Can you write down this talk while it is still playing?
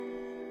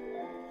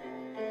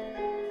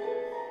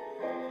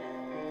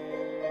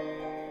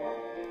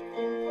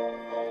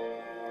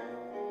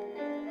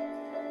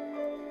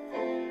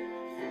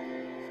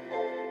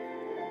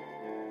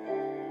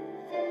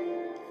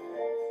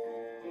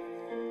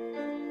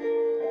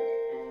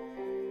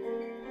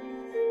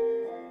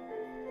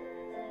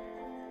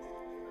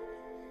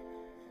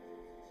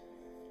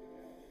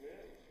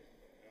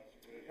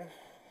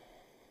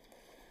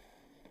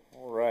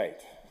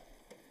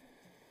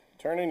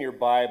Turn in your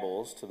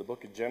Bibles to the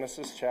book of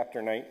Genesis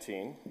chapter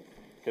 19.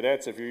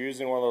 Cadets, if you're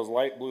using one of those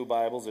light blue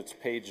Bibles, it's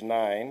page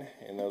 9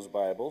 in those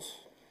Bibles.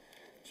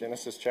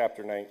 Genesis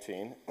chapter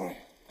 19.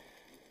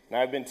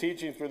 Now, I've been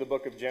teaching through the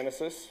book of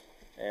Genesis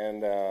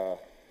and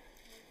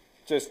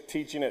just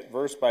teaching it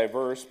verse by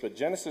verse, but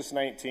Genesis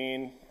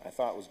 19 I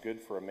thought was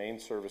good for a main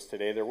service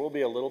today. There will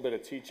be a little bit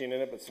of teaching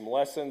in it, but some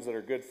lessons that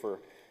are good for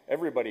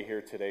everybody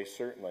here today,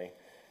 certainly,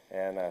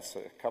 and so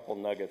a couple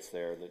nuggets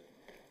there that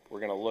we're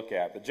going to look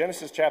at. But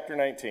Genesis chapter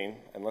 19,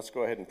 and let's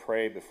go ahead and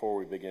pray before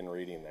we begin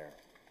reading there.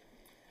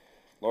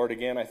 Lord,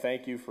 again, I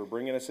thank you for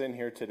bringing us in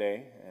here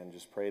today, and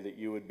just pray that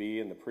you would be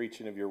in the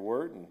preaching of your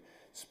word and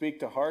speak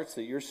to hearts,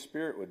 that your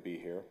spirit would be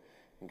here.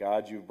 And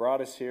God, you've brought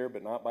us here,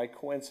 but not by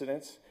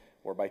coincidence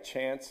or by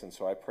chance, and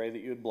so I pray that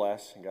you would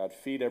bless, and God,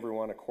 feed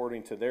everyone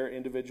according to their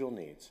individual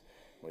needs.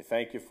 And we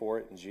thank you for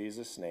it in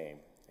Jesus' name.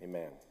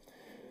 Amen.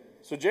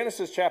 So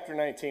Genesis chapter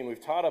 19,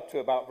 we've taught up to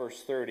about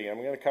verse 30.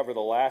 I'm going to cover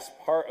the last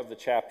part of the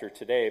chapter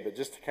today, but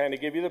just to kind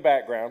of give you the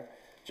background,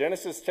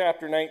 Genesis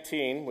chapter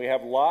 19, we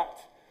have Lot,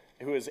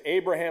 who is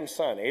Abraham's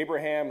son.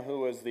 Abraham, who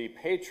was the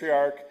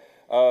patriarch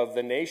of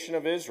the nation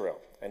of Israel.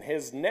 And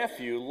his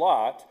nephew,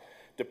 Lot,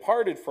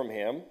 departed from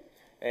him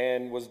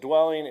and was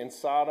dwelling in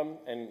Sodom,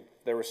 and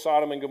there was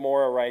Sodom and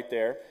Gomorrah right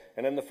there.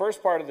 And in the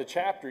first part of the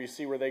chapter, you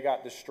see where they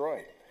got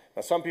destroyed.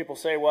 Now, some people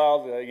say,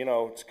 well,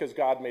 it's because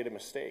God made a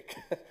mistake.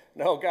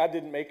 No, God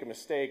didn't make a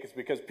mistake. It's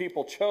because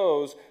people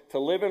chose to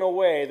live in a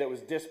way that was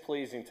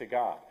displeasing to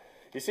God.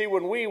 You see,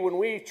 when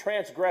we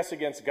transgress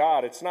against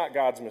God, it's not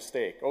God's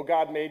mistake. Oh,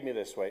 God made me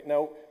this way.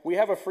 No, we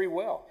have a free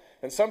will.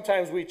 And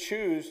sometimes we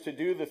choose to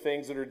do the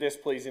things that are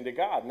displeasing to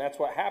God. And that's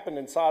what happened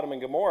in Sodom and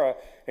Gomorrah.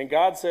 And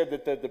God said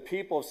that the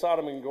people of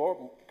Sodom and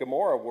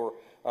Gomorrah were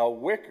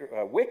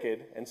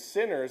wicked and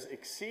sinners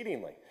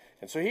exceedingly.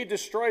 And so he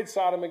destroyed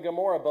Sodom and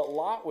Gomorrah, but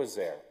Lot was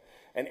there.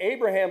 And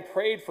Abraham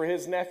prayed for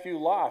his nephew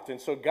Lot.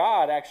 And so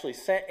God actually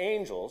sent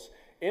angels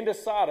into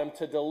Sodom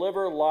to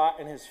deliver Lot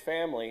and his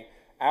family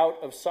out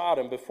of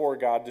Sodom before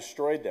God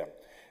destroyed them.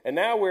 And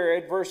now we're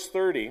at verse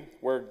 30,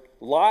 where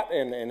Lot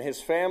and his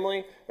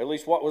family, at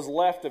least what was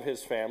left of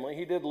his family,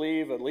 he did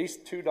leave at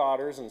least 2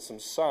 daughters and some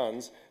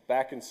sons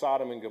back in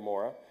Sodom and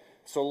Gomorrah.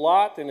 So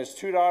Lot and his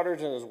 2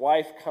 daughters and his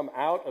wife come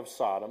out of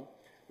Sodom.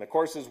 And of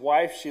course, his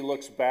wife, she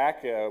looks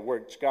back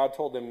where God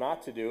told them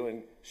not to do,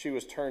 and she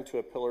was turned to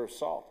a pillar of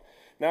salt.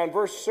 Now,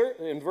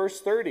 in verse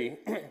 30,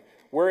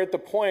 we're at the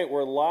point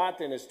where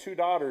Lot and his 2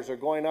 daughters are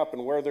going up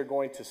and where they're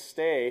going to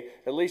stay,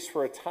 at least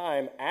for a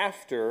time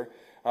after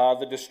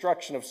the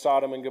destruction of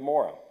Sodom and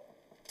Gomorrah.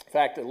 In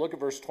fact, look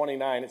at verse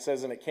 29. It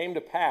says, "And it came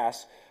to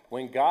pass,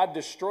 when God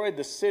destroyed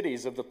the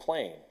cities of the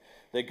plain,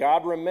 that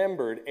God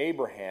remembered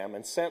Abraham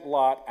and sent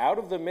Lot out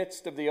of the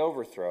midst of the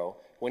overthrow,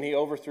 when he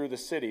overthrew the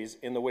cities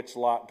in the which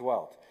Lot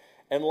dwelt.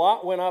 And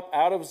Lot went up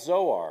out of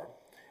Zoar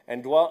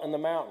and dwelt in the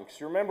mountain."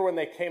 Because you remember when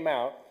they came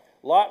out,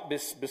 Lot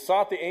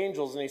besought the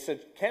angels, and he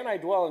said, "Can I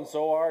dwell in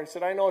Zoar?" He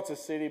said, "I know it's a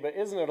city, but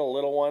isn't it a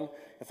little one?"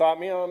 I thought,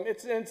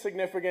 it's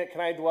insignificant.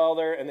 Can I dwell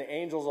there? And the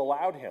angels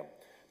allowed him.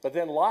 But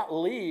then Lot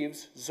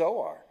leaves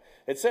Zoar.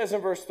 It says in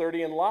verse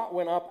 30, "And Lot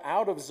went up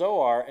out of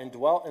Zoar and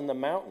dwelt in the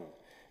mountain,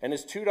 and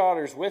his 2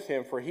 daughters with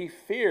him, for he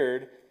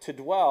feared to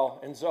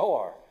dwell in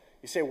Zoar."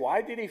 You say,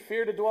 why did he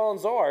fear to dwell in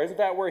Zoar? Isn't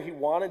that where he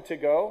wanted to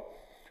go?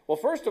 Well,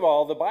 first of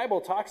all, the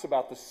Bible talks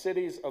about the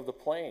cities of the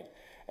plain.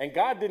 And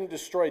God didn't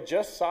destroy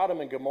just Sodom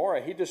and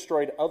Gomorrah. He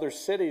destroyed other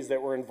cities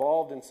that were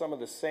involved in some of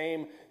the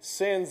same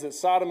sins that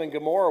Sodom and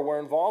Gomorrah were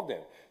involved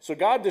in. So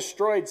God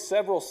destroyed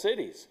several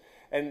cities.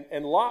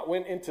 And Lot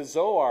went into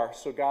Zoar,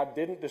 so God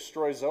didn't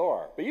destroy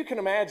Zoar. But you can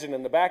imagine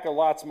in the back of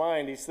Lot's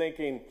mind, he's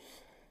thinking,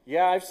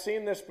 yeah, I've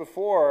seen this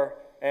before,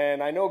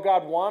 and I know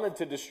God wanted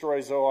to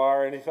destroy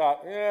Zoar, and he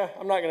thought,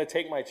 I'm not going to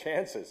take my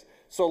chances.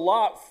 So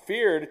Lot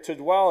feared to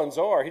dwell in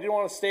Zoar. He didn't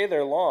want to stay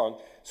there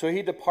long, so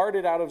he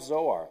departed out of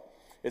Zoar.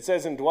 It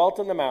says, "And dwelt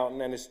in the mountain,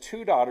 and his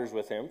 2 daughters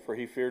with him, for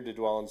he feared to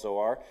dwell in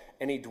Zoar.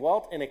 And he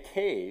dwelt in a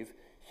cave,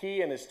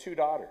 he and his 2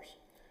 daughters."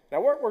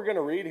 Now, what we're going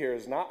to read here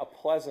is not a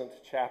pleasant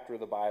chapter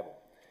of the Bible.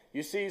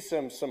 You see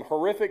some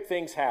horrific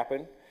things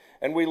happen,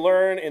 and we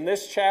learn in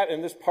this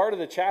part of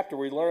the chapter,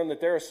 we learn that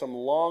there are some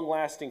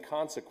long-lasting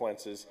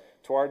consequences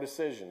to our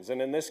decisions.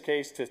 And in this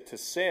case, to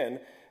sin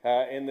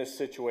in this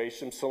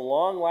situation, some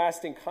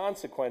long-lasting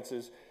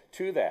consequences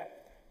to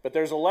that. But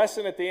there's a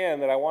lesson at the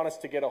end that I want us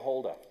to get a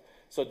hold of.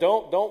 So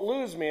don't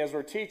lose me as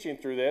we're teaching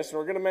through this. And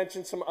we're going to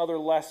mention some other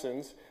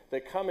lessons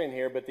that come in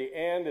here, but the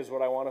end is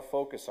what I want to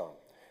focus on.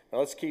 Now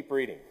let's keep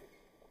reading.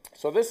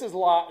 So this is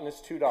Lot and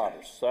his 2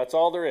 daughters. So that's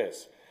all there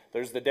is.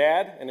 There's the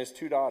dad and his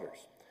 2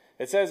 daughters.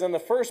 It says, "And the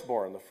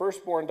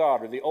firstborn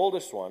daughter, the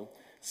oldest one,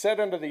 said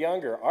unto the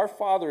younger, Our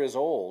father is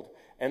old,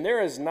 and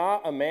there is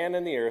not a man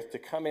in the earth to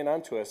come in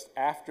unto us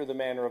after the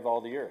manner of all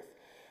the earth."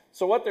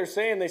 So what they're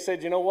saying, they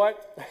said, you know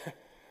what?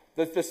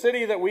 The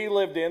city that we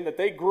lived in, that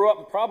they grew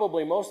up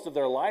probably most of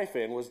their life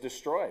in, was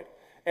destroyed.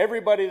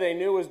 Everybody they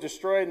knew was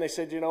destroyed, and they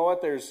said, you know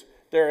what?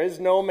 There is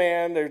no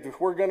man.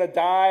 We're going to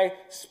die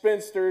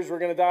spinsters. We're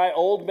going to die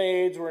old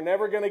maids. We're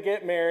never going to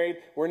get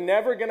married. We're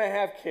never going to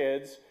have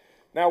kids.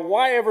 Now,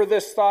 why ever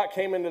this thought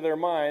came into their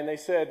mind, they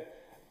said,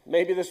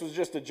 maybe this was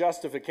just a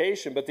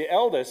justification, but the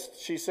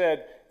eldest, she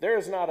said, there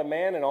is not a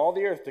man in all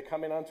the earth to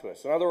come in unto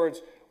us. In other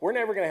words, we're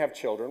never going to have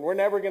children. We're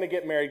never going to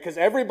get married because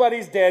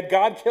everybody's dead.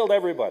 God killed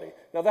everybody.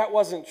 Now, that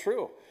wasn't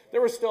true. There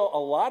were still a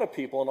lot of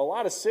people in a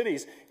lot of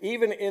cities,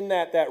 even in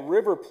that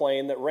river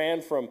plain that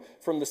ran from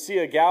the Sea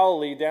of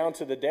Galilee down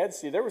to the Dead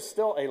Sea. There was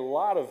still a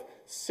lot of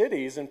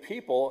cities and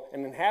people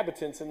and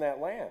inhabitants in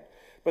that land.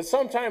 But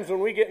sometimes when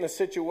we get in a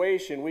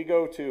situation, we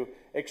go to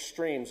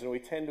extremes and we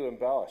tend to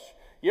embellish.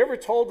 You ever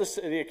told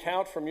the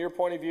account from your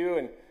point of view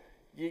and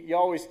you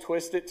always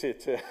twist it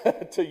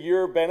to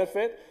your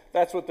benefit?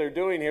 That's what they're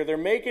doing here. They're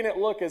making it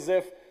look as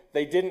if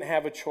they didn't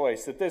have a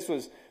choice, that this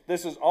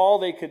was all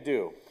they could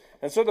do.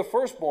 And so the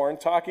firstborn,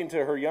 talking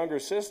to her younger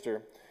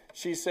sister,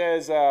 she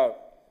says,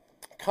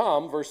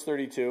 come, verse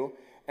 32,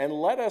 and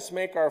let us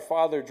make our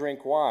father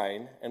drink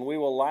wine, and we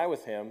will lie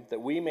with him,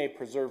 that we may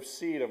preserve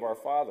seed of our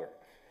father.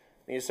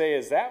 And you say,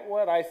 is that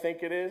what I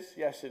think it is?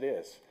 Yes, it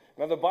is.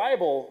 Now, the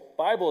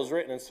Bible is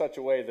written in such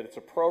a way that it's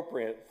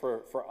appropriate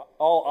for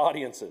all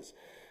audiences.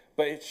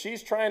 But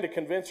she's trying to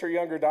convince her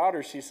younger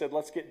daughter. She said,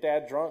 let's get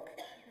Dad drunk,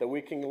 that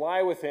we can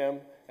lie with him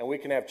and we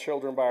can have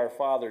children by our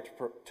father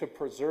to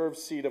preserve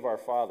seed of our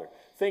father.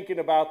 Thinking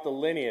about the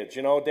lineage.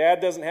 Dad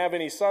doesn't have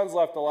any sons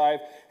left alive,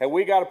 and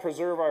we got to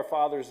preserve our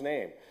father's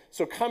name.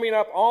 So coming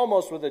up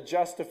almost with a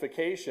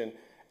justification,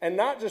 and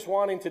not just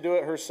wanting to do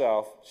it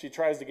herself, she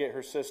tries to get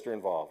her sister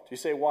involved. You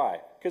say,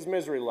 why? Because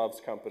misery loves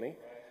company.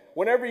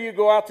 Whenever you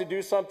go out to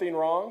do something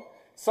wrong,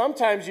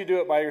 sometimes you do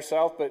it by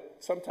yourself, but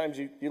sometimes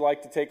you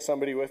like to take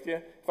somebody with you.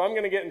 If I'm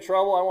going to get in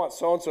trouble, I want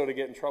so-and-so to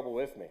get in trouble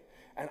with me.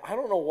 And I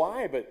don't know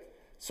why, but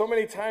so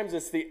many times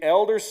it's the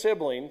elder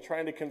sibling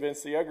trying to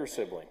convince the younger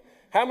sibling.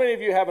 How many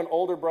of you have an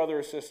older brother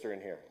or sister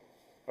in here?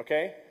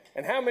 Okay?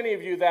 And how many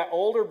of you, that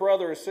older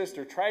brother or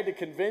sister, tried to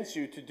convince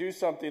you to do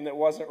something that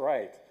wasn't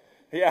right?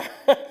 Yeah.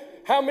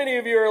 How many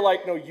of you are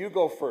like, no, you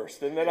go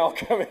first, and then I'll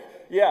come in?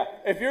 Yeah.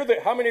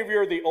 How many of you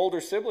are the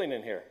older sibling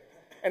in here?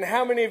 And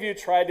how many of you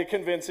tried to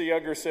convince a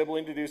younger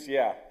sibling to do so?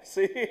 Yeah.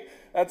 See,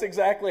 that's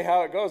exactly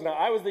how it goes. Now,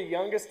 I was the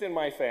youngest in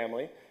my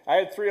family. I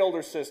had 3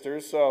 older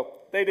sisters, so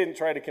they didn't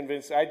try to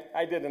convince.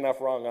 I did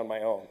enough wrong on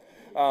my own.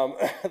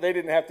 They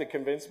didn't have to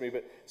convince me.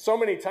 But so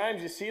many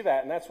times you see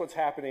that, and that's what's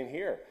happening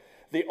here.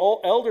 The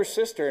elder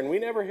sister, and we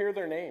never hear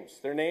their names.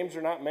 Their names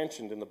are not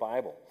mentioned in the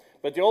Bible.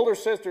 But the older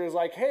sister is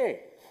like,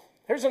 hey,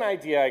 here's an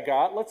idea I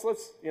got. Let's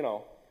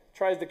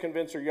tries to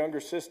convince her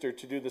younger sister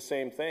to do the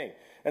same thing.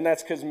 And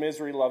that's because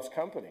misery loves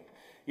company.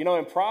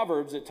 In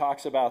Proverbs, it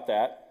talks about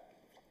that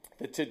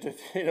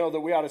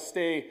we ought to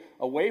stay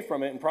away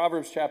from it. In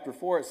Proverbs chapter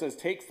 4, it says,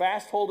 take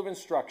fast hold of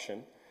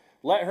instruction.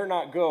 Let her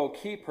not go.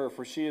 Keep her,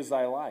 for she is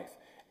thy life.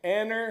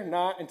 Enter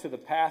not into the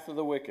path of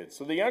the wicked.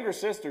 So the younger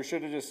sister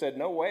should have just said,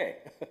 no way.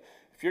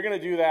 If you're going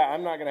to do that,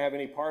 I'm not going to have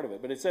any part of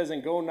it. But it says,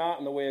 and go not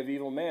in the way of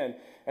evil men.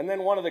 And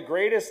then one of the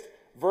greatest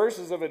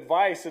verses of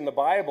advice in the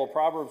Bible,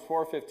 Proverbs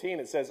 4:15,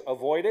 it says,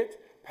 avoid it,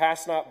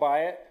 pass not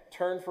by it,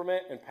 turn from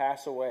it, and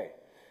pass away.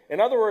 In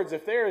other words,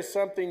 if there is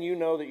something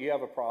that you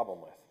have a problem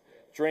with,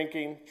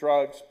 drinking,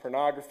 drugs,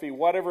 pornography,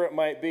 whatever it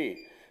might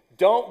be,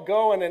 don't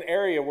go in an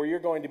area where you're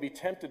going to be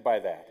tempted by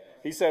that.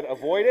 He said,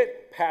 avoid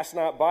it, pass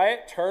not by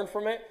it, turn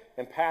from it,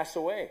 and pass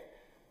away.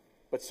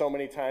 But so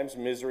many times,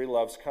 misery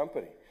loves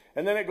company.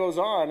 And then it goes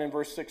on in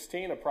verse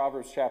 16 of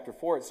Proverbs chapter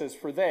 4. It says,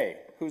 for they,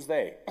 who's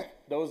they?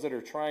 Those that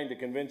are trying to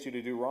convince you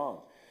to do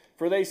wrong.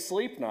 For they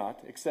sleep not,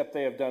 except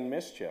they have done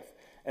mischief.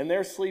 And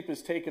their sleep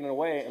is taken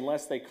away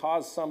unless they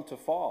cause some to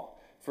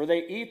fall. For they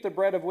eat the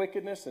bread of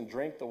wickedness and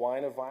drink the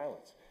wine of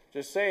violence.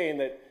 Just saying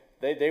that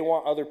they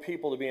want other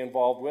people to be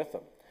involved with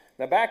them.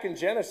 Now back in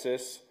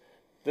Genesis,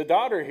 the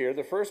daughter here,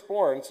 the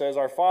firstborn, says,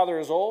 our father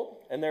is old,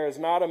 and there is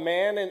not a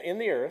man in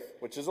the earth,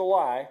 which is a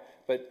lie,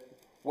 but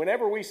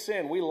whenever we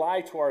sin, we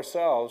lie to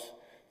ourselves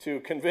to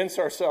convince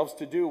ourselves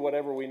to do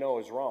whatever we know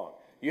is wrong.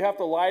 You have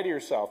to lie to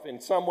yourself in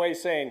some way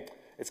saying,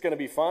 it's going to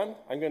be fun,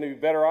 I'm going to be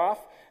better off,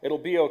 it'll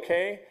be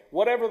okay.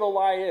 Whatever the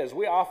lie is,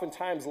 we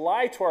oftentimes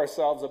lie to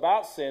ourselves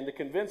about sin to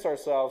convince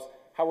ourselves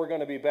how we're going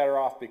to be better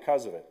off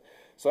because of it.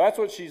 So that's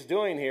what she's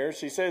doing here.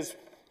 She says,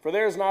 for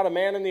there is not a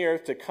man in the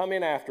earth to come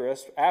in after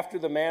us, after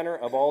the manner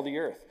of all the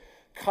earth.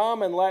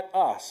 Come and let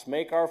us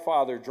make our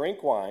father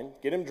drink wine,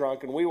 get him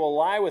drunk, and we will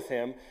lie with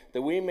him,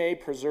 that we may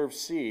preserve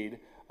seed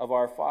of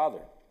our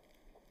father.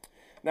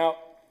 Now,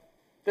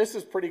 this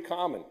is pretty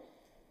common.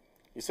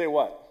 You say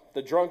what?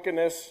 The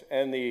drunkenness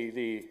and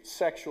the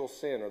sexual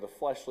sin or the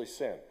fleshly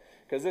sin.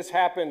 Because this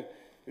happened,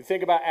 you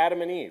think about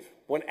Adam and Eve.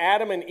 When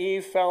Adam and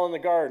Eve fell in the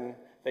garden,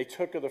 they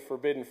took of the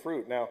forbidden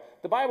fruit. Now,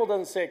 the Bible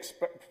doesn't say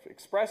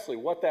expressly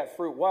what that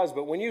fruit was,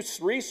 but when you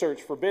research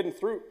forbidden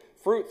fruit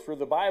through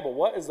the Bible,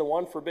 what is the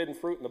one forbidden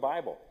fruit in the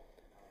Bible?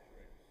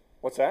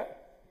 What's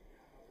that?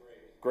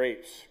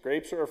 Grapes.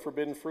 Grapes are a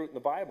forbidden fruit in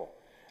the Bible.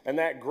 And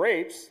that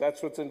grapes,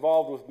 that's what's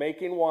involved with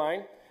making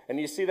wine. And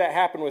you see that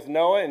happen with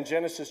Noah in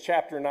Genesis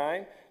chapter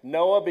 9.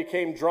 Noah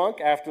became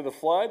drunk after the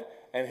flood,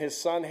 and his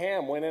son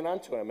Ham went in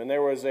unto him. And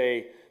there was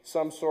a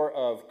some sort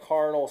of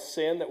carnal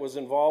sin that was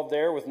involved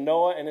there with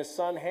Noah and his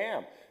son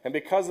Ham. And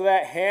because of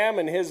that, Ham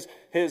and his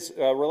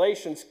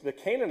relations, the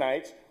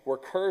Canaanites, were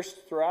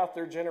cursed throughout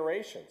their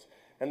generations.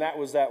 And that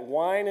was that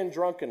wine and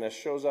drunkenness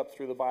shows up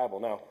through the Bible.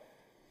 Now,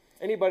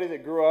 anybody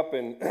that grew up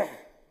in,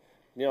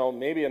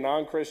 maybe a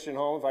non-Christian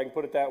home, if I can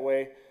put it that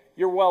way,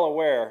 you're well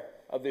aware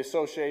of the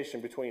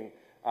association between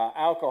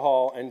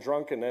alcohol and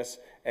drunkenness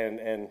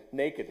and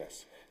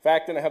nakedness. In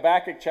fact, in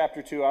Habakkuk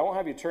chapter 2, I won't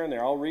have you turn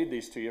there. I'll read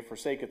these to you for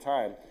sake of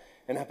time.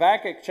 In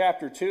Habakkuk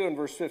chapter 2 and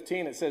verse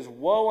 15, it says,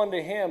 "Woe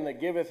unto him that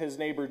giveth his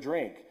neighbor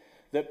drink,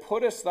 that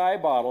puttest thy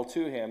bottle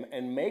to him,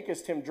 and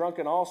makest him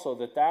drunken also,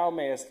 that thou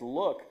mayest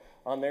look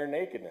on their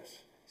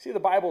nakedness." See, the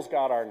Bible's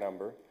got our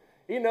number.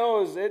 It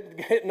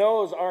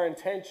knows our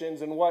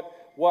intentions and what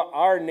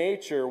our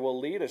nature will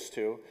lead us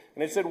to.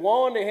 And it said,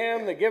 "Woe unto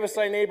him that giveth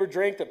thy neighbor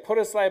drink, that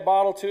puttest thy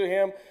bottle to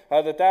him,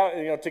 that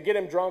thou, to get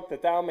him drunk,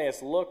 that thou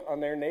mayest look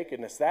on their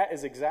nakedness." That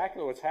is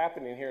exactly what's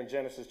happening here in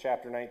Genesis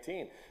chapter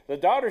 19. The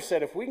daughter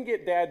said, if we can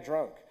get dad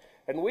drunk,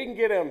 and we can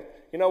get him,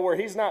 where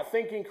he's not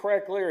thinking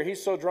correctly, or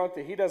he's so drunk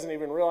that he doesn't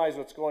even realize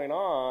what's going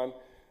on,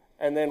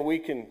 and then we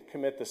can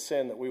commit the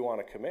sin that we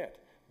want to commit.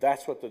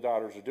 That's what the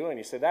daughters are doing.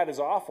 You say, that is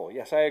awful.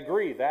 Yes, I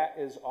agree. That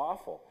is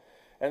awful.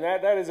 And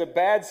that is a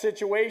bad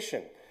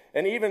situation.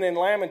 And even in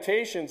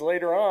Lamentations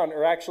later on,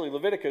 or actually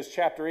Leviticus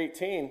chapter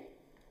 18,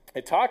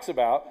 it talks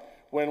about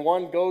when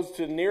one goes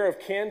to near of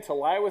kin to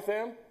lie with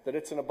them, that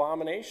it's an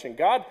abomination.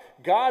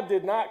 God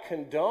did not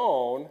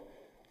condone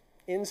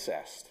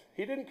incest.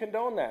 He didn't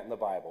condone that in the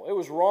Bible. It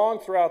was wrong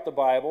throughout the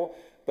Bible,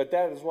 but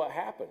that is what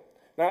happened.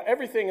 Now,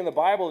 everything in the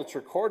Bible that's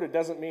recorded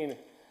doesn't mean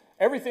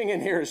everything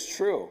in here is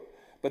true.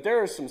 But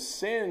there are some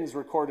sins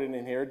recorded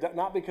in here,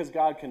 not because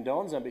God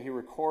condones them, but he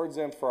records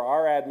them for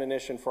our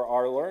admonition, for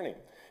our learning.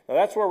 Now,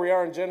 that's where we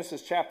are in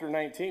Genesis chapter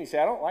 19. You say,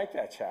 I don't like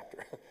that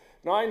chapter.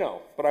 No, I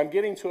know, but I'm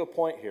getting to a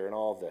point here in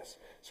all of this.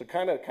 So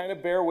kind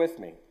of bear with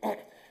me.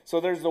 So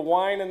there's the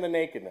wine and the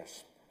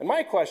nakedness. And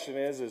my question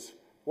is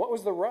what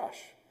was the rush?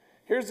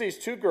 Here's these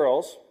two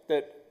girls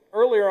that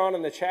earlier on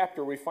in the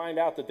chapter we find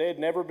out that they had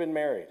never been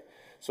married.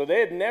 So they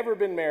had never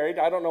been married.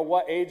 I don't know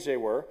what age they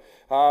were.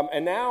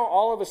 And now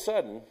all of a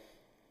sudden,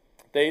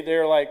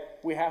 they're like,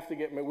 we have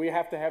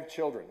to have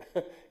children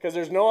because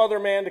there's no other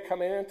man to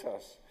come into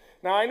us.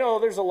 Now, I know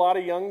there's a lot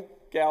of young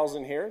gals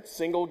in here,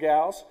 single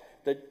gals,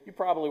 that you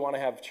probably want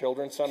to have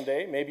children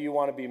someday. Maybe you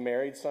want to be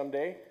married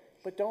someday,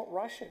 but don't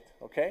rush it,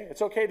 okay?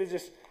 It's okay to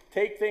just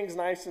take things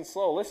nice and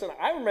slow. Listen,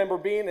 I remember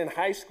being in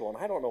high school, and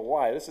I don't know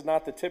why. This is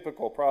not the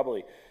typical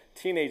probably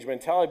teenage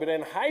mentality, but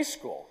in high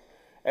school,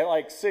 at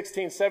like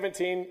 16,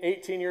 17,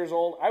 18 years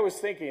old, I was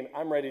thinking,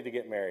 I'm ready to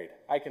get married.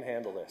 I can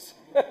handle this.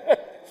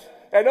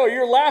 I know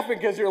you're laughing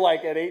because you're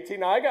like at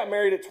 18. Now, I got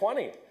married at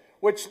 20,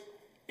 which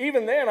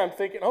even then I'm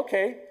thinking,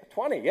 okay,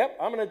 20, yep,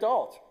 I'm an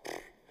adult.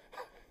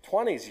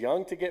 20 is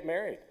young to get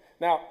married.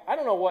 Now, I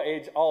don't know what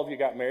age all of you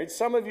got married.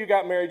 Some of you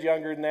got married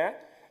younger than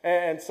that,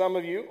 and some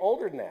of you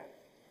older than that.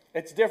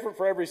 It's different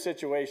for every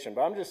situation,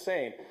 but I'm just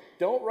saying,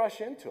 don't rush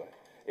into it.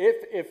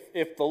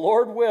 If the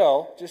Lord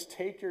will, just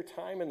take your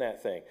time in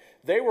that thing.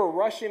 They were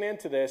rushing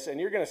into this, and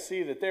you're going to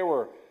see that there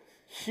were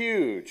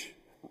huge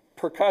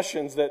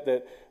repercussions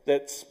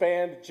that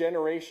spanned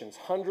generations,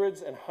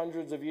 hundreds and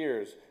hundreds of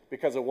years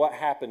because of what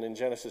happened in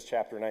Genesis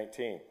chapter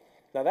 19.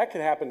 Now, that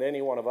could happen to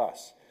any one of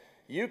us.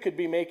 You could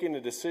be making a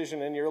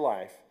decision in your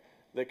life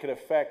that could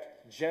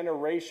affect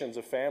generations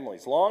of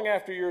families. Long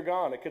after you're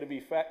gone, it could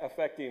be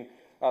affecting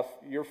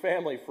your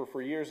family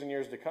for years and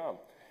years to come.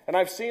 And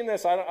I've seen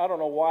this, I don't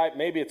know why,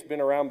 maybe it's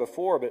been around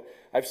before, but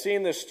I've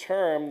seen this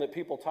term that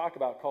people talk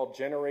about called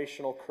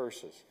generational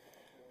curses.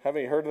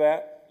 Haven't you heard of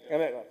that?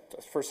 And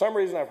for some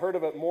reason, I've heard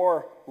of it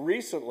more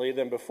recently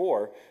than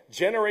before.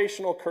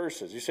 Generational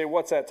curses. You say,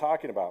 what's that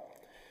talking about?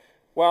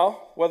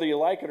 Well, whether you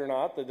like it or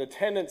not, the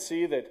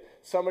tendency that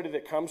somebody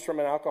that comes from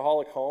an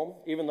alcoholic home,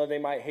 even though they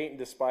might hate and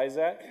despise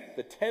that,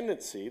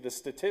 the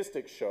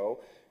statistics show,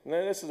 and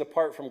then this is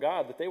apart from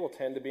God, that they will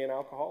tend to be an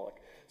alcoholic.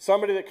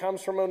 Somebody that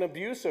comes from an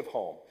abusive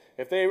home,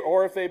 if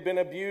they've been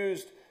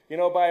abused,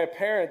 by a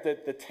parent,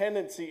 that the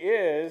tendency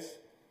is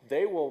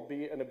they will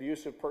be an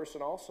abusive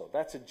person also.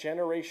 That's a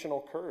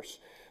generational curse.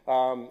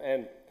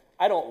 And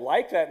I don't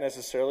like that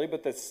necessarily,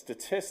 but the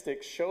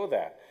statistics show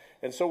that.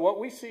 And so what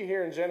we see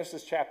here in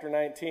Genesis chapter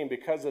 19,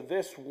 because of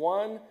this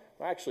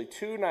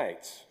two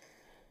nights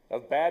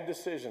of bad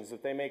decisions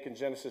that they make in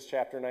Genesis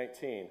chapter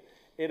 19,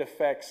 it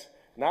affects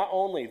not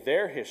only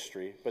their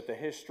history, but the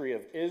history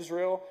of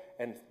Israel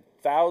and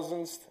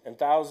thousands and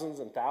thousands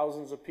and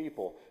thousands of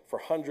people for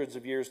hundreds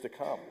of years to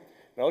come.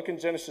 Now look in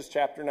Genesis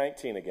chapter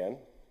 19 again.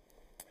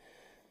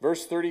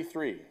 Verse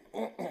 33,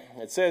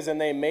 it says, "And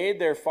they made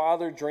their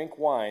father drink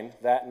wine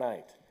that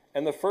night.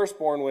 And the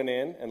firstborn went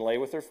in and lay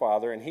with her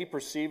father, and he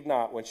perceived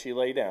not when she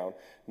lay down,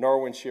 nor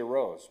when she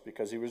arose,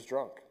 because he was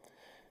drunk.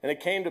 And it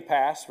came to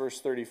pass,"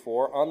 verse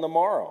 34, "on the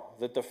morrow,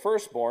 that the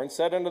firstborn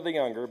said unto the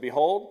younger,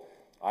 Behold,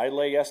 I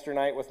lay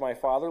yesternight with my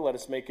father, let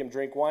us make him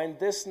drink wine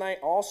this night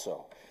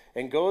also.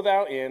 And go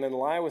thou in and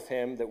lie with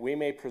him, that we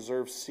may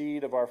preserve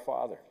seed of our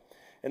father.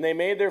 And they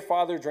made their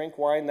father drink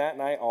wine that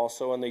night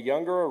also, and the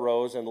younger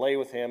arose and lay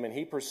with him, and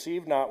he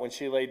perceived not when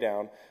she lay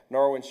down,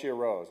 nor when she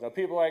arose. Now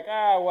people are like,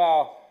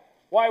 well,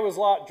 why was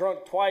Lot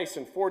drunk twice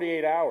in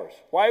 48 hours?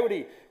 Why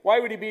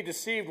would he be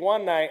deceived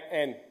one night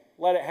and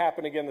let it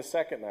happen again the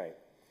second night?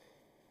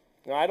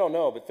 Now, I don't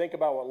know, but think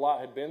about what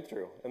Lot had been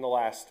through in the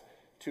last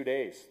 2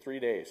 days, 3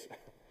 days.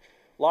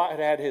 Lot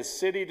had his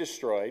city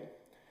destroyed.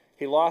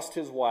 He lost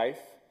his wife.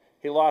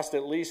 He lost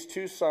at least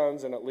 2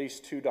 sons and at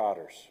least 2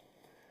 daughters.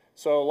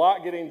 So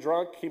Lot getting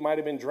drunk, he might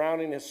have been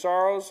drowning his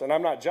sorrows, and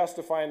I'm not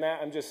justifying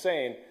that. I'm just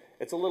saying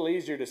it's a little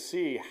easier to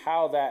see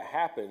how that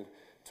happened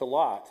to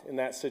Lot in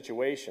that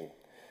situation.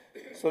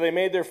 So they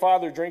made their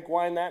father drink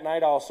wine that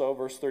night also,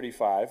 verse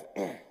 35,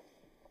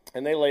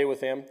 and they lay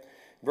with him.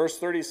 Verse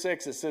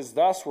 36, it says,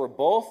 thus were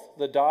both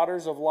the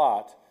daughters of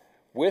Lot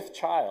with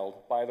child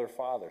by their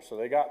father. So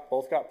they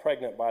both got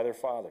pregnant by their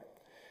father.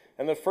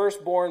 And the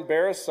firstborn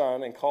bare a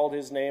son and called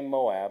his name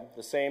Moab,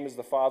 the same as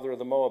the father of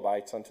the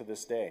Moabites unto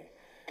this day.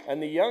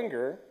 And the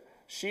younger,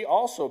 she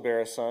also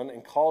bare a son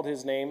and called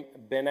his name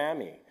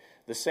Ben-Ammi,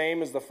 the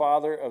same as the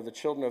father of the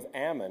children of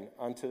Ammon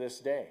unto this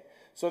day.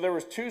 So there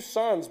was 2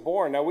 sons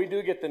born. Now we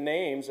do get the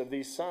names of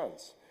these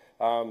sons.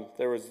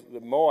 There was the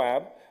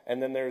Moab,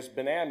 and then there's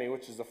Ben-Ammi,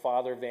 which is the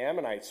father of the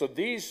Ammonites. So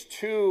these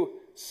 2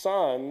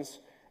 sons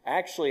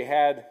actually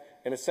had,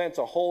 in a sense,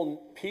 a whole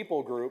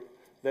people group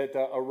that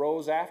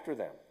arose after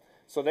them.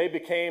 So they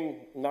became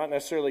not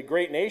necessarily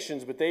great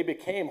nations, but they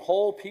became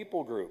whole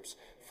people groups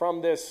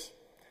from this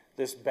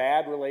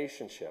bad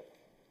relationship.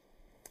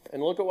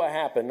 And look at what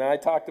happened. Now, I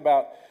talked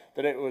about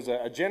that it was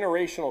a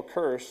generational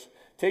curse.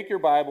 Take your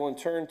Bible and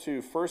turn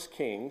to 1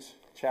 Kings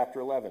chapter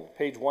 11,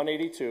 page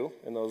 182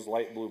 in those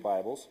light blue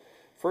Bibles.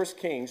 1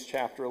 Kings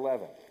chapter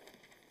 11.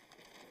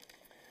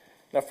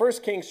 Now, 1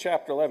 Kings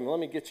chapter 11, let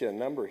me get you a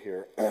number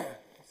here,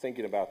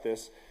 thinking about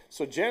this.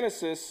 So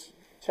Genesis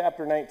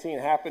chapter 19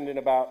 happened in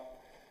about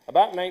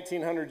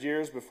 1900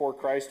 years before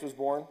Christ was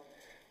born.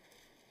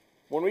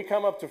 When we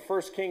come up to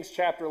 1 Kings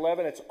chapter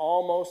 11, it's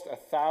almost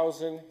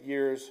 1,000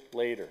 years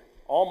later.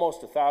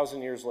 Almost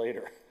 1,000 years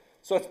later.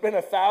 So it's been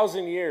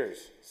 1,000 years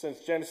since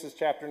Genesis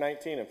chapter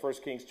 19 and 1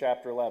 Kings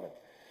chapter 11.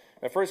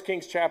 Now 1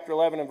 Kings chapter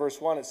 11 and verse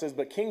 1, it says,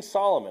 but King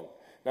Solomon.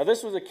 Now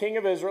this was a king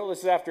of Israel. This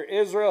is after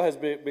Israel has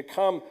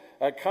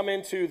come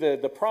into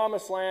the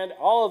promised land.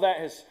 All of that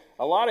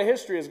a lot of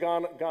history has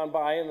gone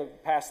by in the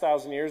past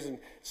 1,000 years. And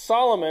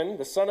Solomon,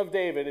 the son of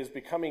David, is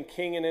becoming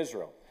king in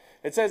Israel.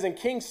 It says, and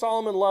King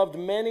Solomon loved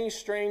many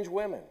strange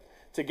women,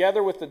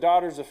 together with the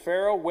daughters of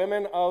Pharaoh,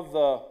 women of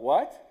the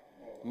what?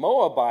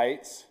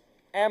 Moabites,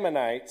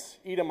 Ammonites,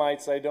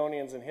 Edomites,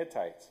 Zidonians, and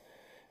Hittites.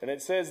 And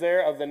it says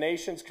there, of the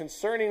nations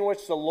concerning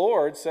which the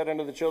Lord said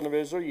unto the children of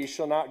Israel, ye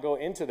shall not go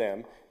into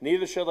them,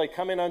 neither shall they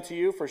come in unto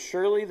you, for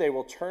surely they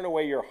will turn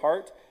away your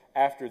heart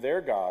after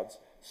their gods.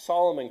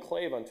 Solomon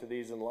clave unto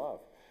these in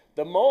love.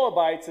 The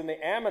Moabites and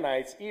the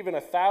Ammonites, even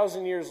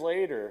 1,000 years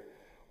later,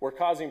 were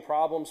causing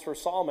problems for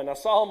Solomon. Now,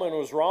 Solomon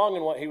was wrong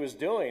in what he was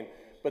doing,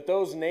 but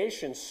those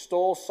nations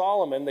stole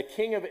Solomon. The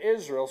king of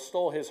Israel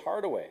stole his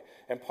heart away.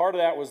 And part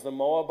of that was the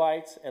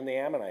Moabites and the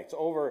Ammonites.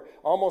 Over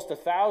almost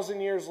 1,000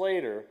 years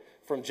later,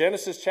 from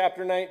Genesis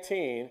chapter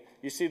 19,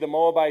 you see the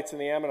Moabites and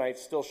the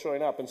Ammonites still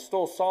showing up and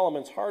stole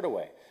Solomon's heart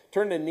away.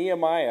 Turn to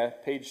Nehemiah,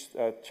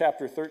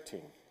 chapter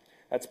 13.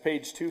 That's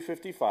page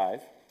 255.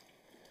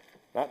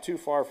 Not too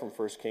far from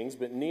 1 Kings,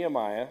 but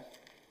Nehemiah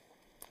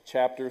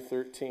chapter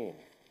 13.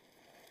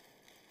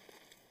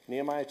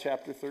 Nehemiah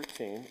chapter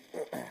 13.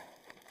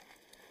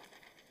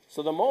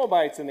 So the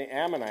Moabites and the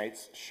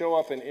Ammonites show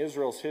up in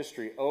Israel's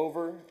history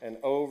over and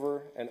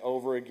over and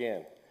over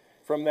again.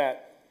 From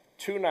that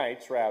 2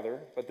 nights, rather,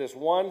 but this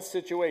one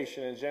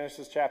situation in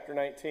Genesis chapter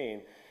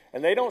 19.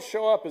 And they don't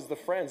show up as the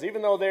friends.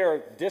 Even though they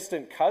are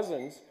distant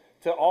cousins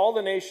to all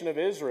the nation of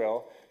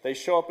Israel, they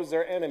show up as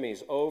their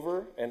enemies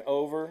over and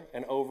over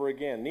and over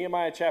again.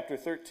 Nehemiah chapter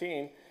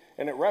 13,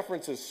 and it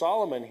references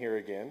Solomon here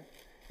again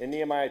in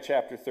Nehemiah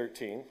chapter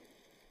 13.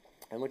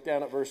 And look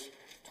down at verse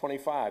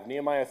 25.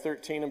 Nehemiah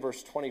 13 and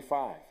verse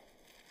 25.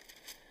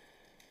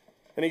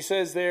 And he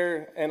says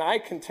there, and I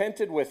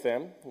contented with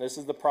them, this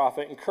is the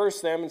prophet, and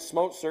cursed them and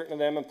smote certain of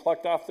them and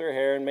plucked off their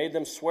hair and made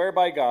them swear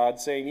by God,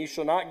 saying, ye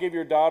shall not give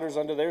your daughters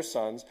unto their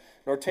sons,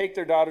 nor take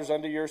their daughters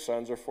unto your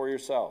sons or for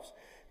yourselves.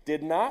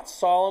 Did not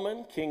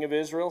Solomon, king of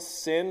Israel,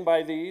 sin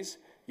by these?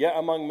 Yet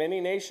among many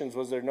nations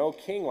was there no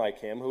king like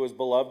him, who was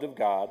beloved of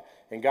God,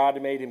 and God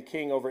had made him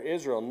king over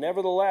Israel.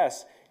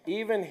 Nevertheless,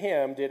 even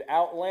him did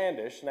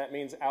outlandish, and that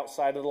means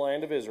outside of the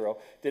land of Israel,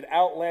 did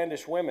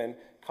outlandish women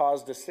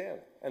cause to sin.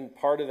 And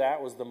part of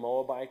that was the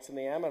Moabites and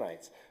the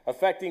Ammonites,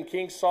 affecting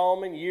King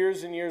Solomon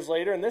years and years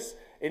later. And this,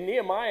 in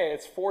Nehemiah,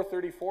 it's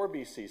 434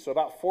 BC, so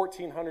about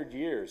 1,400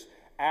 years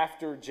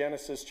after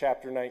Genesis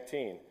chapter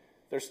 19.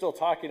 They're still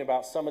talking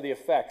about some of the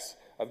effects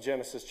of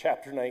Genesis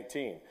chapter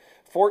 19.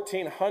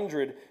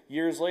 1,400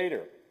 years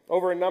later.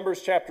 Over in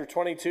Numbers chapter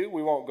 22,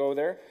 we won't go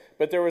there,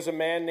 but there was a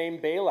man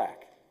named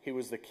Balak. He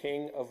was the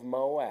king of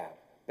Moab.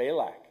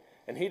 Balak.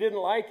 And he didn't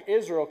like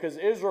Israel because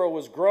Israel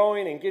was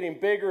growing and getting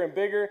bigger and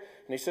bigger.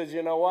 And he says,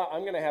 you know what?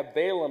 I'm going to have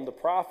Balaam the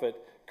prophet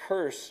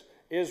curse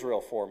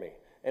Israel for me.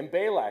 And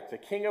Balak, the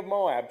king of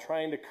Moab,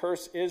 trying to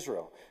curse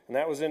Israel. And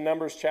that was in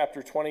Numbers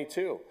chapter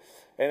 22.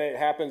 And it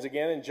happens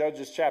again in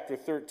Judges chapter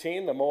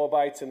 13, the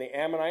Moabites and the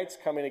Ammonites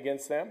coming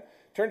against them.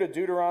 Turn to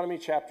Deuteronomy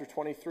chapter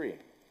 23.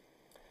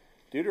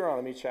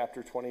 Deuteronomy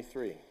chapter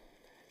 23,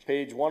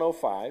 page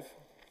 105.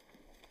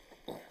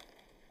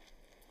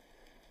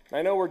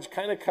 I know we're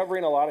kind of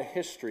covering a lot of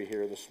history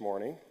here this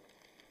morning,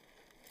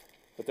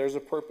 but there's a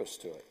purpose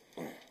to it.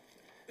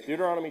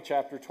 Deuteronomy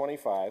chapter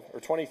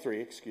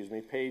 23,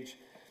 page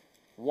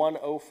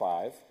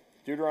 105.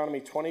 Deuteronomy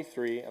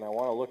 23, and I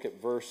want to look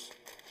at verse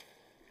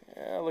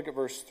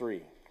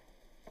 3.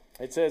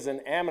 It says, an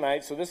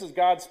Ammonite, so this is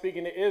God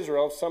speaking to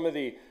Israel, some of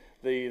the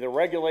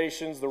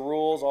regulations, the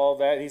rules, all of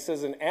that. He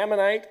says an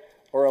Ammonite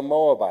or a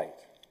Moabite.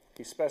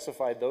 He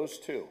specified those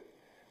two,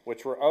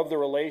 which were of the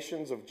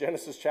relations of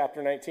Genesis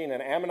chapter 19.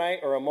 An Ammonite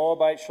or a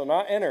Moabite shall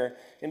not enter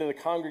into the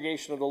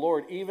congregation of the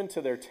Lord, even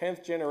to their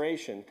 10th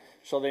generation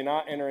shall they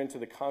not enter into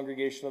the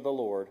congregation of the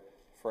Lord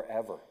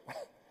forever.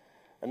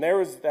 And there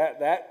was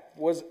that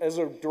was as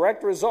a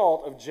direct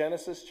result of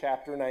Genesis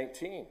chapter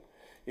 19.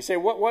 You say,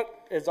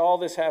 what does all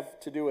this have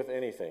to do with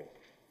anything?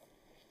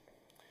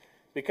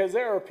 Because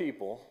there are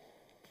people,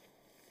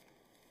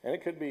 and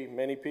it could be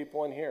many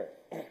people in here.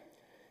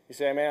 You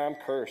say, man, I'm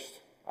cursed.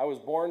 I was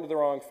born to the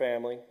wrong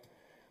family.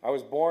 I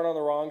was born on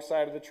the wrong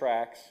side of the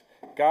tracks.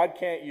 God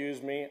can't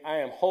use me. I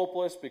am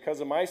hopeless because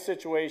of my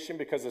situation,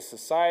 because of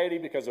society,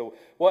 because of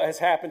what has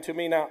happened to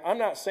me. Now, I'm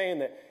not saying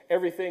that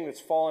everything that's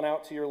fallen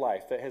out to your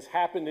life, that has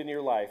happened in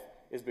your life,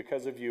 is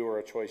because of you or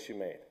a choice you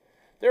made.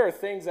 There are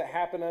things that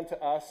happen unto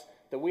us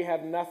that we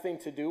have nothing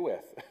to do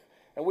with.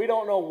 And we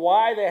don't know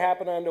why they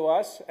happen unto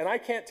us, and I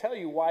can't tell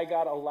you why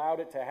God allowed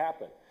it to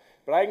happen.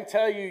 But I can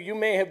tell you, you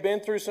may have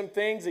been through some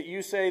things that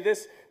you say,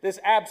 this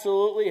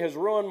absolutely has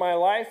ruined my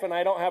life, and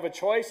I don't have a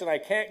choice, and I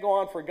can't go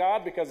on for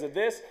God because of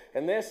this,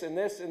 and this, and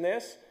this, and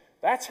this.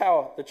 That's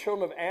how the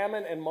children of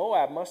Ammon and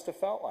Moab must have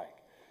felt like.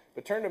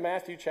 But turn to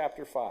Matthew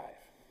chapter 5.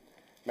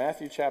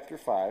 Matthew chapter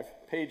 5,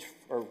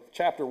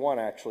 chapter 1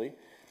 actually,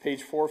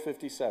 page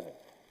 457.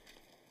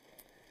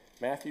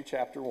 Matthew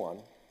chapter 1.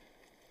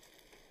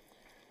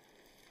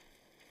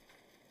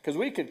 Because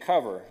we could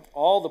cover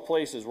all the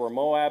places where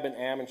Moab and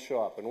Ammon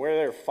show up and where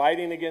they're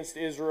fighting against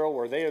Israel,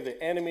 where they are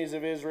the enemies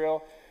of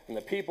Israel, and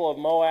the people of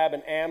Moab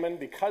and Ammon,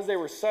 because they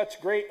were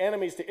such great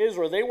enemies to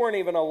Israel, they weren't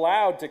even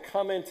allowed to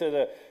come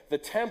into the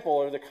temple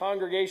or the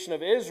congregation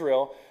of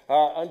Israel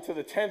unto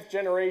the 10th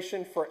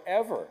generation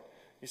forever.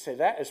 You say,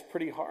 that is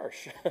pretty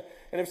harsh.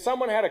 And if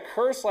someone had a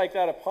curse like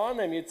that upon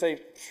them, you'd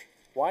say,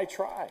 why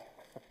try?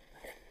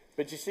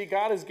 But you see,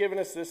 God has given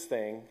us this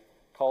thing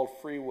called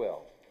free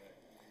will.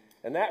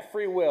 And that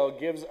free will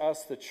gives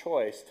us the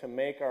choice to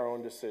make our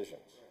own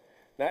decisions.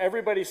 Now,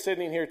 everybody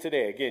sitting here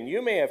today, again,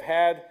 you may have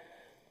had,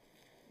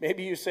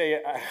 maybe you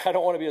say, I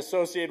don't want to be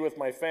associated with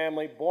my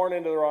family, born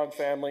into the wrong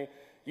family.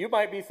 You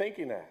might be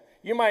thinking that.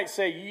 You might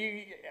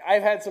say,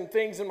 I've had some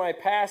things in my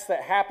past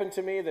that happened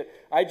to me that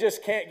I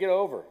just can't get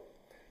over.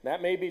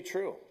 That may be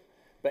true.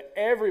 But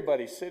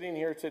everybody sitting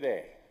here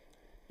today,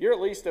 you're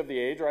at least of the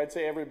age, or I'd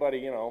say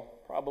everybody,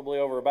 probably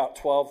over about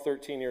 12,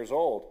 13 years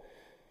old,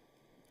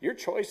 your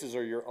choices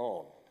are your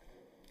own.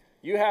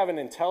 You have an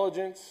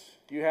intelligence,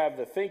 you have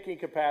the thinking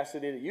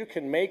capacity that you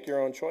can make your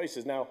own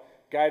choices. Now,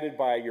 guided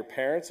by your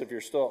parents, if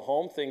you're still at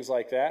home, things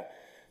like that.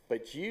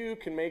 But you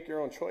can make your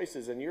own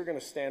choices, and you're going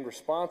to stand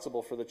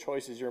responsible for the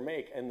choices you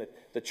make. And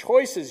the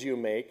choices you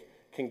make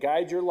can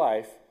guide your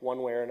life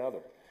one way or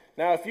another.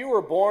 Now, if you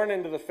were born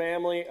into the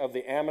family of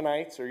the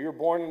Ammonites, or you're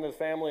born into the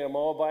family of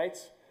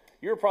Moabites,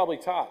 you're probably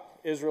taught,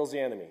 Israel's the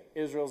enemy.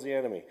 Israel's the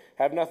enemy.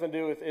 Have nothing to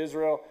do with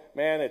Israel.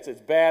 Man, it's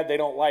bad. They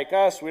don't like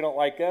us. We don't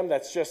like them.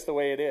 That's just the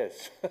way it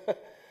is.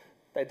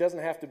 It doesn't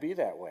have to be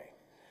that way.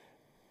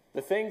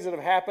 The things that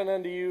have happened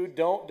unto you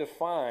don't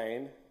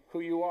define who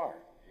you are.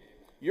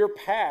 Your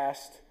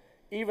past,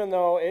 even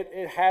though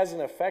it has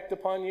an effect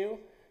upon you,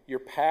 your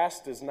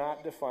past does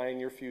not define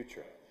your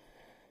future.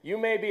 You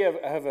may be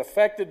have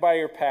affected by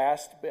your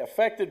past,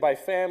 affected by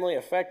family,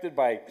 affected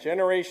by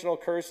generational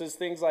curses,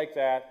 things like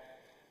that.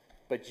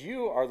 But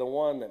you are the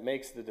one that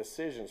makes the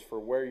decisions for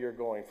where you're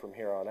going from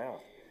here on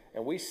out.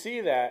 And we see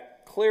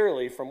that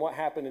clearly from what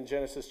happened in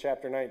Genesis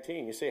chapter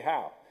 19. You say,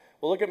 how?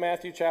 Well, look at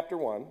Matthew chapter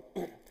 1,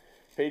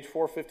 page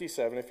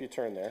 457, if you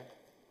turn there.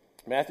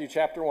 Matthew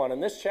chapter 1.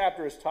 And this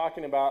chapter is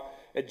talking about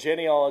a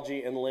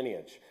genealogy and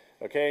lineage.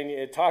 Okay, and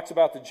it talks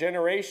about the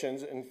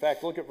generations. In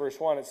fact, look at verse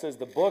 1. It says,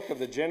 the book of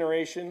the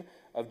generation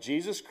of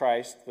Jesus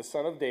Christ, the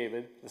son of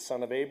David, the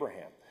son of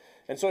Abraham.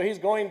 And so he's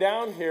going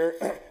down here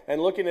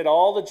and looking at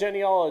all the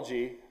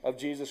genealogy of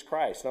Jesus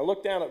Christ. Now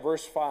look down at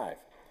verse 5.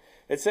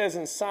 It says,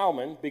 and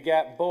Salmon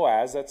begat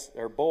Boaz, it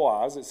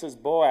says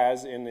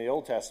Boaz in the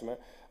Old Testament,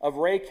 of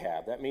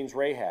Rechab, that means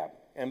Rahab.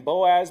 And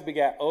Boaz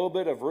begat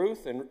Obed of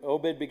Ruth, and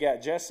Obed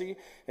begat Jesse,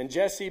 and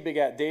Jesse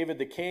begat David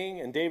the king,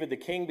 and David the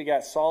king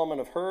begat Solomon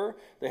of her,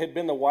 that had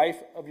been the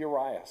wife of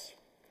Uriah.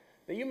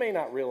 Now, you may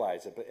not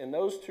realize it, but in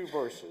those two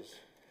verses,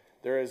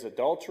 there is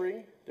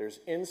adultery, there's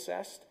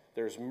incest,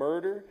 there's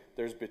murder,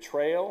 there's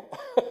betrayal.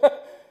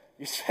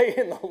 You say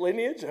in the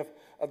lineage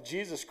of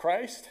Jesus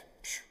Christ,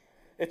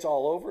 it's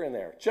all over in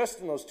there,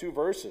 just in those two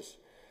verses.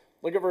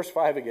 Look at verse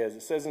 5 again.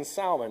 It says, and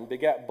Salmon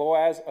begat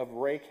Boaz of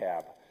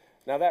Rechab.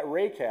 Now that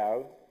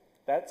Rechab,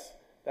 that's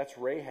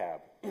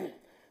Rahab.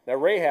 Now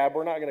Rahab,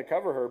 we're not going to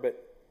cover her,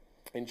 but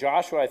in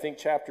Joshua, I think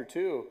chapter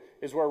 2,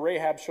 is where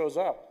Rahab shows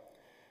up.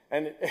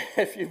 And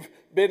if you've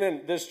been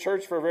in this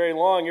church for very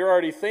long, you're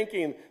already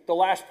thinking the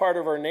last part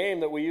of her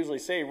name that we usually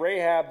say,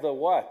 Rahab the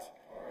what?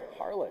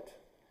 Harlot.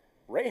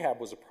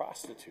 Rahab was a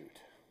prostitute.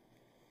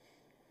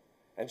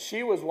 And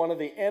she was one of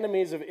the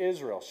enemies of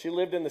Israel. She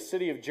lived in the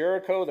city of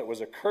Jericho that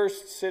was a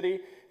cursed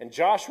city, and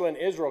Joshua and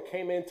Israel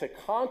came in to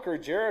conquer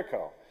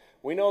Jericho.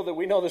 We know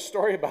the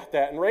story about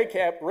that. And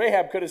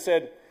Rahab could have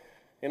said,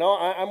 you know,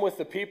 I'm with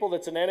the people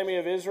that's an enemy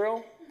of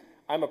Israel.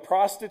 I'm a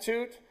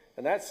prostitute,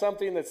 and that's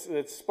something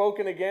that's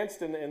spoken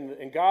against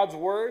in God's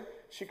word.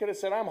 She could have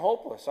said, I'm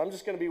hopeless. I'm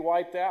just going to be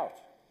wiped out.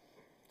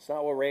 It's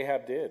not what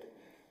Rahab did.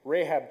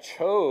 Rahab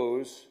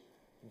chose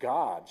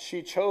God.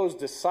 She chose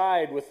to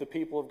side with the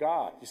people of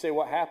God. You say,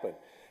 what happened?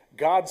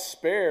 God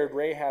spared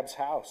Rahab's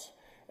house,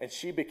 and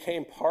she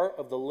became part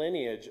of the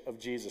lineage of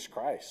Jesus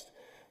Christ,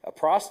 a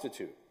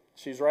prostitute.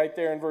 She's right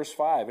there in verse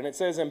 5. And it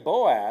says, and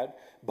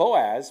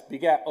Boaz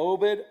begat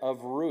Obed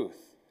of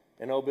Ruth,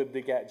 and Obed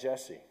begat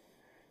Jesse.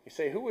 You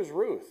say, who was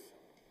Ruth?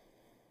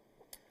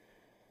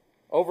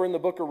 Over in the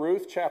book of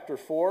Ruth, chapter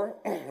 4,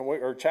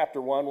 or chapter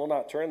 1, we'll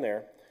not turn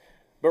there,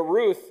 but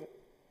Ruth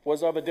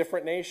was of a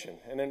different nation.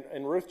 And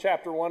in Ruth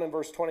chapter 1 and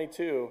verse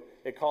 22,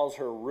 it calls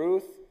her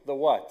Ruth the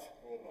what?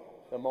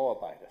 The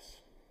Moabitess.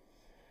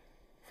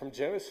 From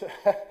Genesis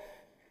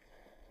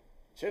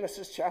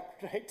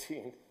chapter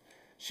 19,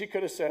 she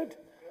could have said,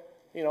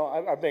 you know,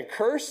 I've been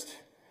cursed.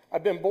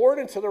 I've been born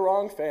into the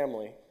wrong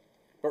family.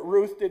 But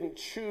Ruth didn't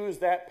choose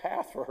that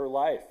path for her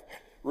life.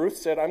 Ruth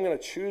said, I'm going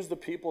to choose the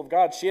people of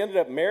God. She ended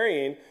up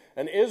marrying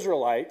an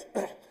Israelite.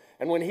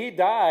 And when he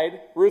died,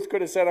 Ruth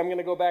could have said, I'm going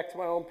to go back to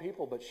my own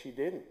people, but she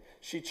didn't.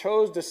 She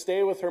chose to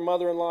stay with her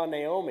mother-in-law,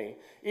 Naomi,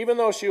 even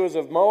though she was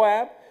of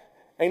Moab,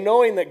 and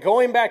knowing that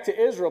going back to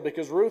Israel,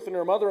 because Ruth and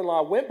her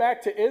mother-in-law went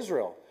back to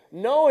Israel,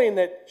 knowing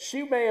that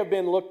she may have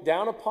been looked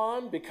down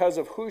upon because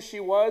of who she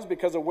was,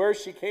 because of where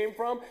she came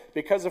from,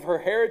 because of her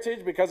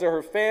heritage, because of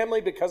her family,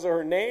 because of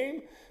her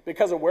name,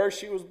 because of where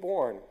she was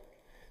born.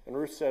 And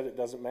Ruth said, it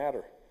doesn't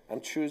matter. I'm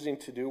choosing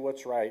to do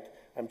what's right.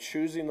 I'm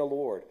choosing the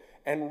Lord.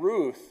 And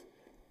Ruth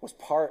was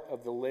part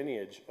of the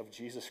lineage of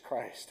Jesus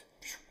Christ.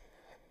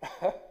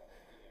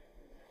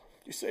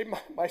 You say,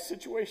 my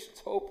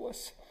situation's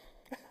hopeless.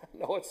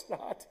 No, it's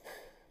not.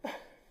 It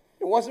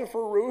wasn't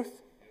for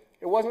Ruth.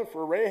 It wasn't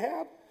for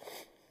Rahab.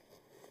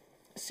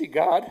 See,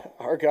 God,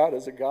 our God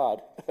is a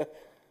God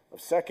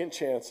of second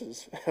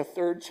chances,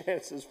 third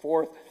chances,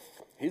 fourth.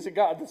 He's a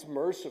God that's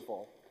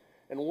merciful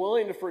and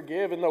willing to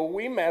forgive. And though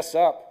we mess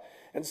up,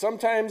 and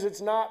sometimes it's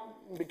not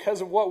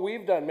because of what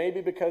we've done,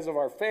 maybe because of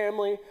our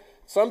family,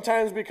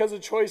 sometimes because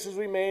of choices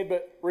we made,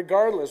 but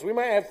regardless, we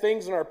might have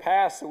things in our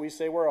past that we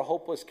say we're a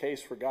hopeless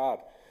case for God.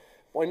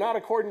 Boy, not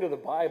according to the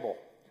Bible.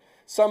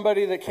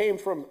 Somebody that came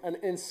from an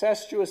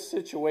incestuous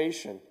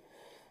situation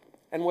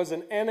and was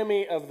an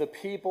enemy of the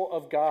people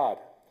of God.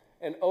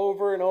 And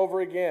over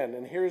again,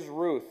 and here's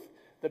Ruth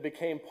that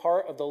became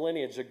part of the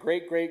lineage, the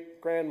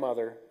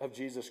great-great-grandmother of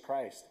Jesus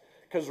Christ.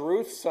 Because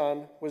Ruth's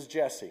son was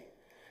Jesse.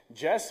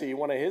 Jesse,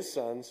 one of his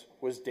sons,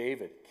 was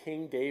David,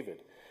 King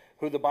David,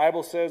 who the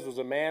Bible says was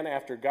a man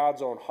after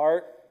God's own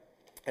heart,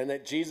 and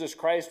that Jesus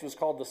Christ was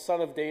called the Son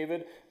of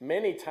David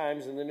many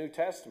times in the New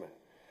Testament.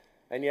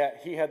 And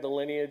yet he had the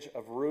lineage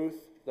of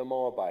Ruth the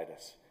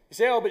Moabitess. You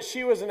say, oh, but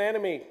she was an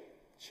enemy.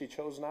 She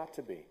chose not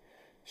to be.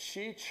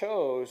 She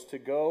chose to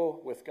go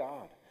with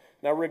God.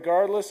 Now,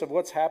 regardless of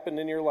what's happened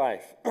in your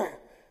life,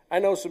 I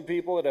know some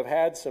people that have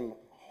had some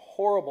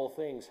horrible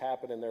things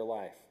happen in their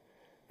life.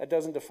 That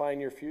doesn't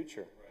define your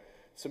future.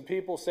 Some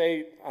people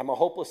say, I'm a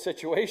hopeless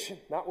situation,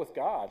 not with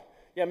God.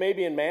 Yeah,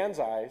 maybe in man's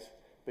eyes,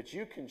 but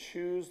you can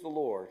choose the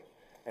Lord,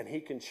 and he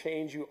can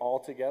change you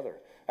altogether.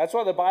 That's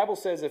why the Bible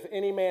says, if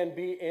any man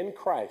be in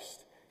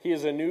Christ, he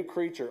is a new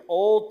creature.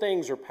 Old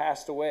things are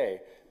passed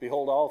away.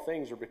 Behold, all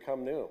things are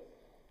become new.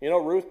 You know,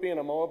 Ruth being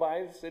a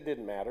Moabite, it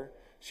didn't matter.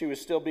 She would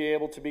still be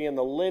able to be in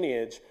the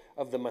lineage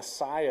of the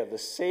Messiah, the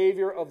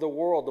Savior of the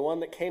world, the one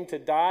that came to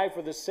die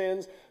for the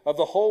sins of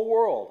the whole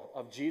world,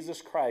 of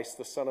Jesus Christ,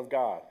 the Son of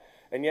God.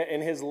 And yet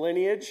in his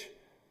lineage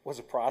was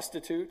a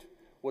prostitute,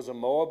 was a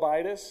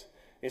Moabitess.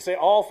 You say,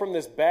 all from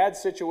this bad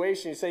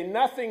situation. You say,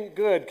 nothing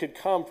good could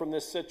come from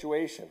this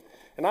situation.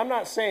 And I'm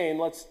not saying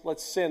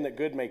let's sin that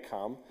good may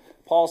come.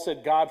 Paul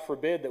said, God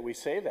forbid that we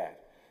say that.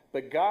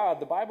 But God,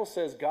 the Bible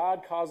says,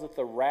 God causeth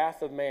the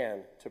wrath of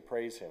man to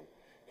praise him.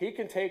 He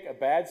can take a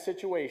bad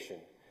situation,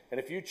 and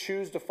if you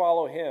choose to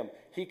follow him,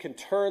 he can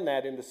turn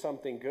that into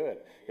something good.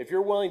 If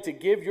you're willing to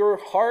give your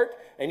heart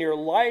and your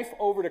life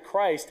over to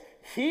Christ,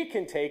 he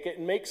can take it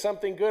and make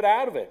something good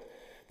out of it.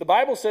 The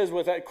Bible says,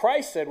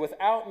 Christ said,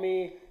 without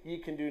me, ye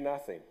can do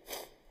nothing.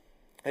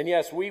 And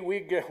yes,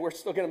 we're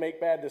still going to make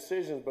bad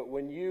decisions, but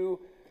when you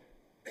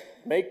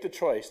make the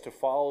choice to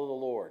follow the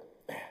Lord,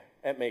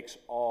 it makes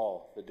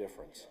all the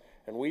difference.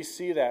 And we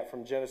see that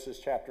from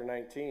Genesis chapter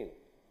 19.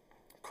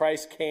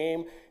 Christ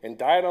came and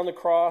died on the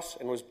cross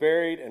and was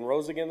buried and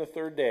rose again the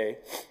third day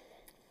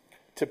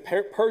to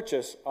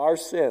purchase our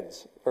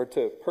sins, or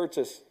to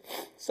purchase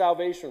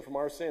salvation from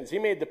our sins. He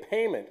made the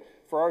payment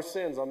for our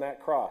sins on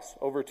that cross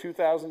over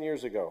 2,000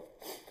 years ago.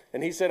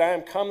 And he said, I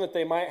am come that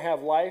they might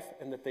have life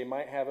and that they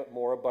might have it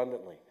more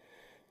abundantly.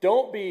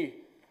 Don't be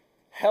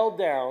held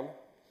down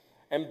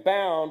and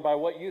bound by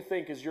what you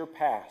think is your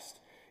past.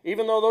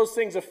 Even though those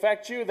things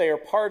affect you, they are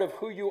part of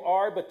who you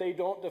are, but they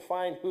don't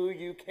define who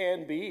you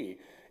can be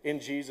in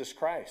Jesus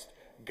Christ.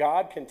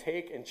 God can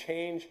take and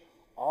change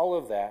all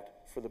of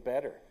that for the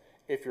better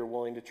if you're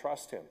willing to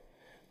trust him.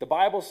 The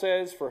Bible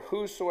says, for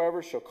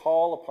whosoever shall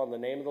call upon the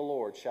name of the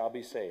Lord shall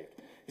be saved.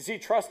 You see,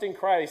 trusting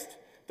Christ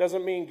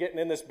doesn't mean getting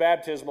in this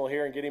baptismal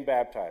here and getting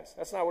baptized.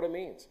 That's not what it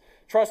means.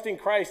 Trusting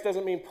Christ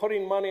doesn't mean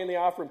putting money in the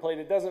offering plate.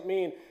 It doesn't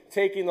mean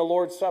taking the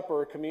Lord's Supper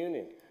or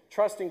communion.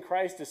 Trusting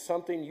Christ is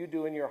something you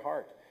do in your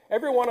heart.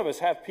 Every one of us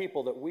have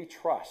people that we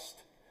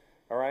trust,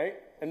 all right?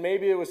 And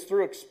maybe it was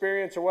through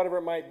experience or whatever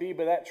it might be,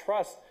 but that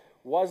trust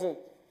wasn't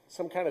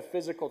some kind of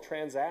physical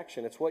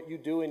transaction. It's what you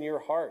do in your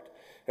heart.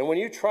 And when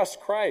you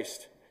trust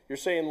Christ, you're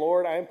saying,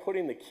 Lord, I am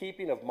putting the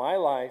keeping of my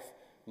life,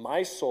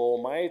 my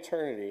soul, my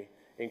eternity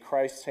in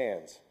Christ's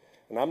hands.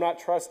 And I'm not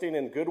trusting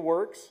in good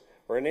works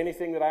or in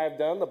anything that I have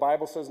done. The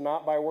Bible says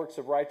not by works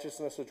of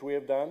righteousness which we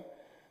have done,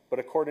 but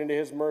according to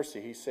his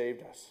mercy, he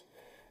saved us.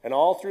 And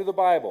all through the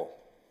Bible,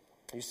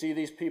 you see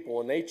these people,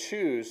 when they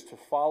choose to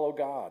follow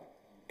God,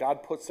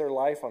 God puts their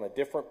life on a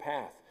different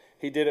path.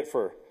 He did it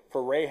for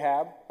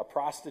Rahab, a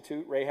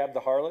prostitute, Rahab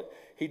the harlot.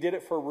 He did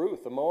it for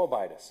Ruth, the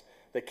Moabitess,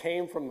 that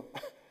came from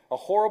a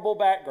horrible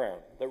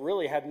background that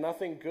really had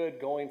nothing good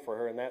going for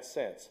her in that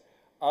sense,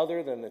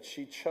 other than that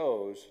she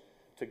chose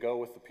to go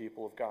with the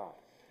people of God.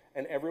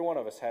 And every one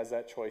of us has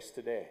that choice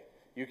today.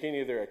 You can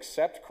either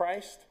accept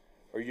Christ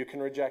or you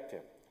can reject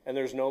him. And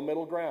there's no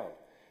middle ground.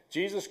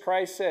 Jesus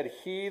Christ said,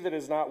 he that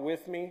is not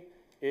with me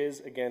is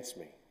against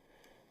me.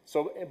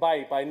 So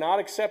by not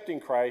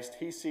accepting Christ,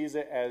 he sees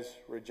it as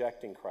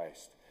rejecting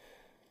Christ.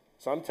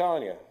 So I'm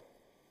telling you,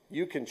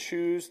 you can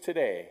choose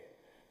today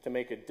to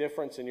make a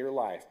difference in your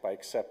life by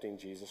accepting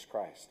Jesus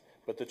Christ.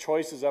 But the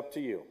choice is up to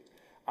you.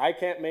 I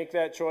can't make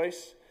that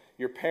choice.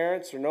 Your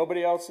parents or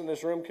nobody else in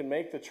this room can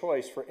make the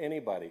choice for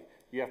anybody.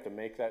 You have to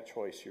make that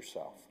choice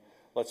yourself.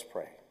 Let's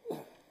pray.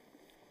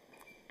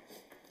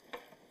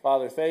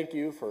 Father, thank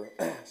you for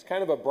it's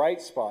kind of a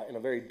bright spot in a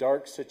very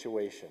dark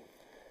situation.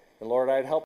 And Lord, I'd help